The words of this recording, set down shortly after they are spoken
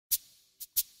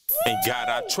In God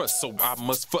I trust, so I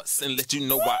must fuss and let you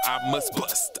know why I must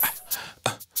bust.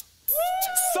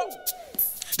 So,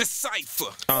 the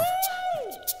Cypher.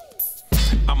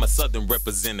 I'm a Southern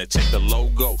representative, check the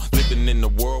logo. Living in a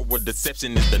world where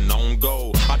deception is the known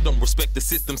goal. I don't respect the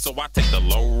system, so I take the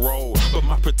low road. But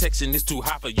my protection is too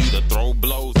high for you to throw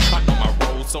blows. I know my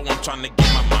role, so I'm trying to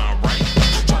get my mind right.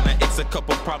 Trying to X a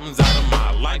couple problems out of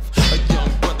my life. A young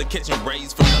brother catching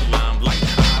rays from the limelight.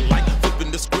 I like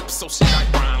flipping the script, so shit I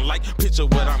grind like. Picture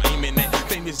what I'm aiming at.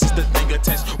 Fame is just a thing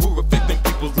attached. We're affecting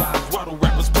people's lives. Why do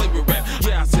rappers play with rap?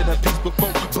 Yeah, I said a piece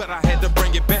before, but I had to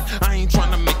bring it back. I ain't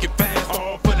trying to make it fast.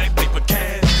 All for that paper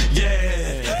cash.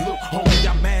 Yeah, look, homie,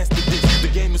 I mastered this. The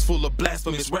game is full of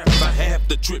blasphemous rappers. I have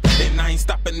the trip, and I ain't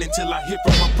stopping until I hear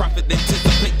from my prophet.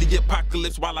 Anticipate the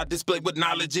apocalypse while I display what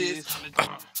knowledge is.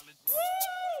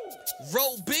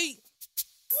 Roll beat.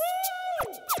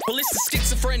 Well, it's a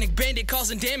schizophrenic bandit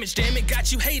causing damage, damn it.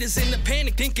 Got you haters in the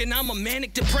panic, thinking I'm a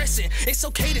manic depressant. It's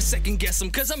okay to second guess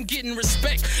them, cause I'm getting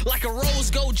respect. Like a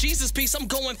rose gold Jesus piece, I'm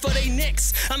going for they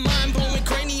necks. I'm mind-blowing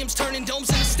craniums, turning domes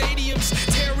into stadiums.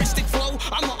 Terroristic flow,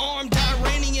 I'm an armed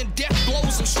Iranian. Death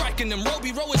blows, I'm striking them.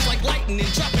 Roby Row is like lightning,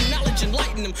 dropping knowledge and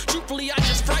lighten them. Truthfully, I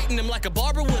just frighten them like a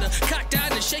barber with a cocked eye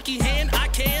and a shaky hand. I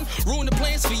can ruin the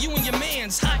plans for you and your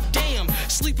mans. Hot damn,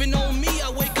 sleeping on me, I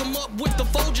wake them up with the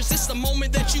Folgers. It's the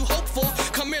moment that you hope for.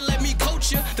 Come here, let me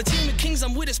coach you. The team of kings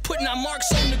I'm with is putting our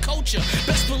marks on the culture.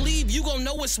 Best believe you gon'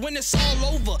 know it's when it's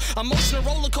all over. Emotional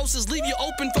roller coasters leave you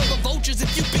open for the vultures.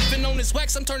 If you beefing on this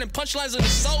wax, I'm turning punchlines into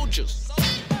soldiers.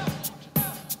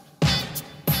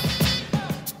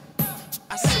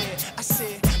 I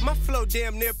said, my flow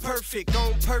damn near perfect,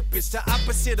 on purpose, the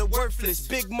opposite of worthless.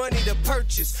 Big money to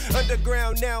purchase,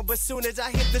 underground now, but soon as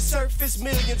I hit the surface,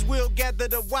 millions will gather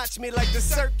to watch me like the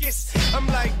circus. I'm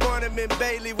like Barnum and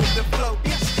Bailey with the flow,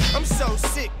 bitch. I'm so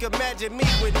sick, imagine me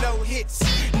with no hits.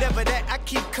 Never that, I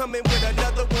keep coming with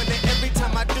another one, and every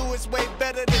time I do it's way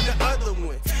better than the other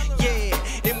one.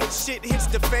 Yeah, and when shit hits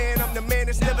the fan, I'm the man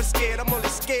that's never scared. I'm only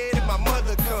scared if my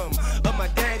mother come, or my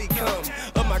daddy come,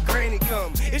 or my granny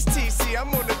come. It's TC, I'm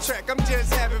on the track, I'm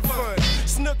just having fun.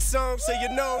 Snook song, so you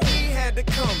know he had to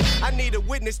come. I need a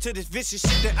witness to this vicious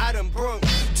shit that I done brung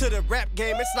to the rap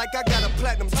game. It's like I got a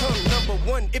platinum tongue. Number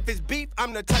one, if it's beef,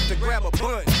 I'm the type to grab a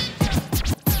bun.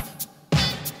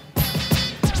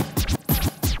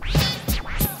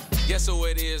 Guess who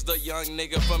it is, the young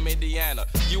nigga from Indiana.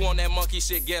 You on that monkey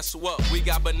shit, guess what? We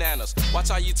got bananas. Watch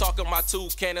how you talking my two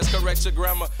cannons, correct your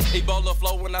grammar. Ebola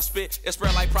flow when I spit, it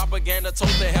spread like propaganda.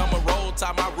 Told the helmet, roll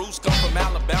tie, my roots come from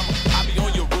Alabama. I be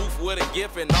on your roof with a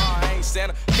gift and nah, I ain't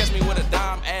Santa. Catch me with a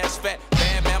dime, ass fat,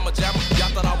 bad mamma jamma. Y'all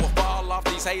thought I would fall off,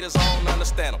 these haters, I don't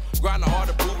understand them. Grinding hard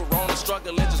to prove it wrong, the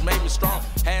struggle it just made me strong.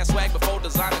 Had swag before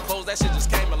designing clothes, that shit just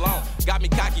came along. Got me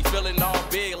cocky, feeling all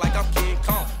big like I'm King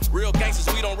Kong. Real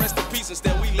gangsters, we don't rest in peace,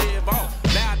 instead we live on.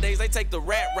 Nowadays they take the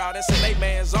rap route and send they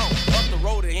man's on. Up the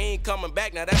road and he ain't coming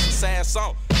back, now that's a sad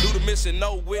song. Do the mission,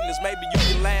 no witness, maybe you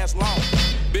can last long.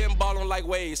 Been ballin' like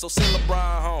Wade, so send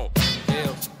LeBron home.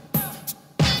 Kellz.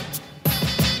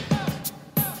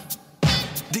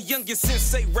 The youngest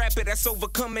sensei rapper that's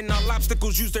overcoming all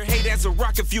obstacles. Use their hate as a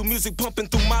rocket fuel, music pumping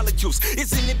through molecules.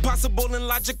 Isn't it possible and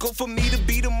logical for me to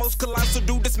be the most colossal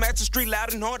dude that's matching street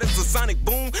loud and hard as a sonic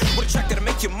boom? With a track that'll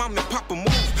make your mom and papa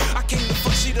move. I came to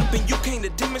fuck shit up and you came to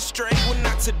demonstrate what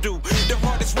not to do. The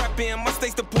hardest rapper in my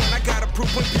state's the point I gotta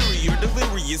prove when superior,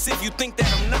 delirious. If you think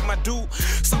that I'm not my dude,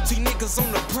 salty niggas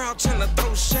on the prowl trying to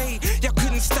throw shade. Y'all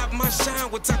couldn't stop my shine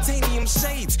with titanium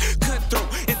shades. Cutthroat,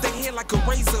 if they hit like a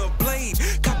razor blade.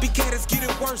 Copycatters get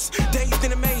it worse, dazed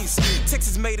and amazed.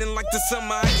 Texas made in like the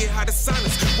summer, I get hot as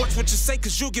silence. Watch what you say,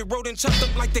 cause you'll get rolled and chopped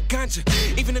up like the ganja.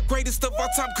 Even the greatest of all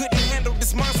time couldn't handle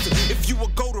this monster. If you a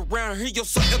goat around here, you'll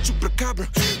suck El Chupacabra.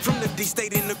 From the D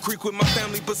state in the creek with my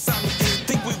family beside me.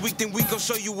 Think we weak, then we gon'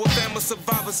 show you a fam of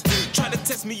survivors. Try to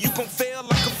test me, you gon' fail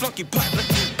like a flunky partner.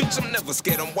 Bitch, I'm never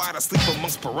scared, I'm wide, I sleep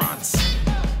amongst piranhas.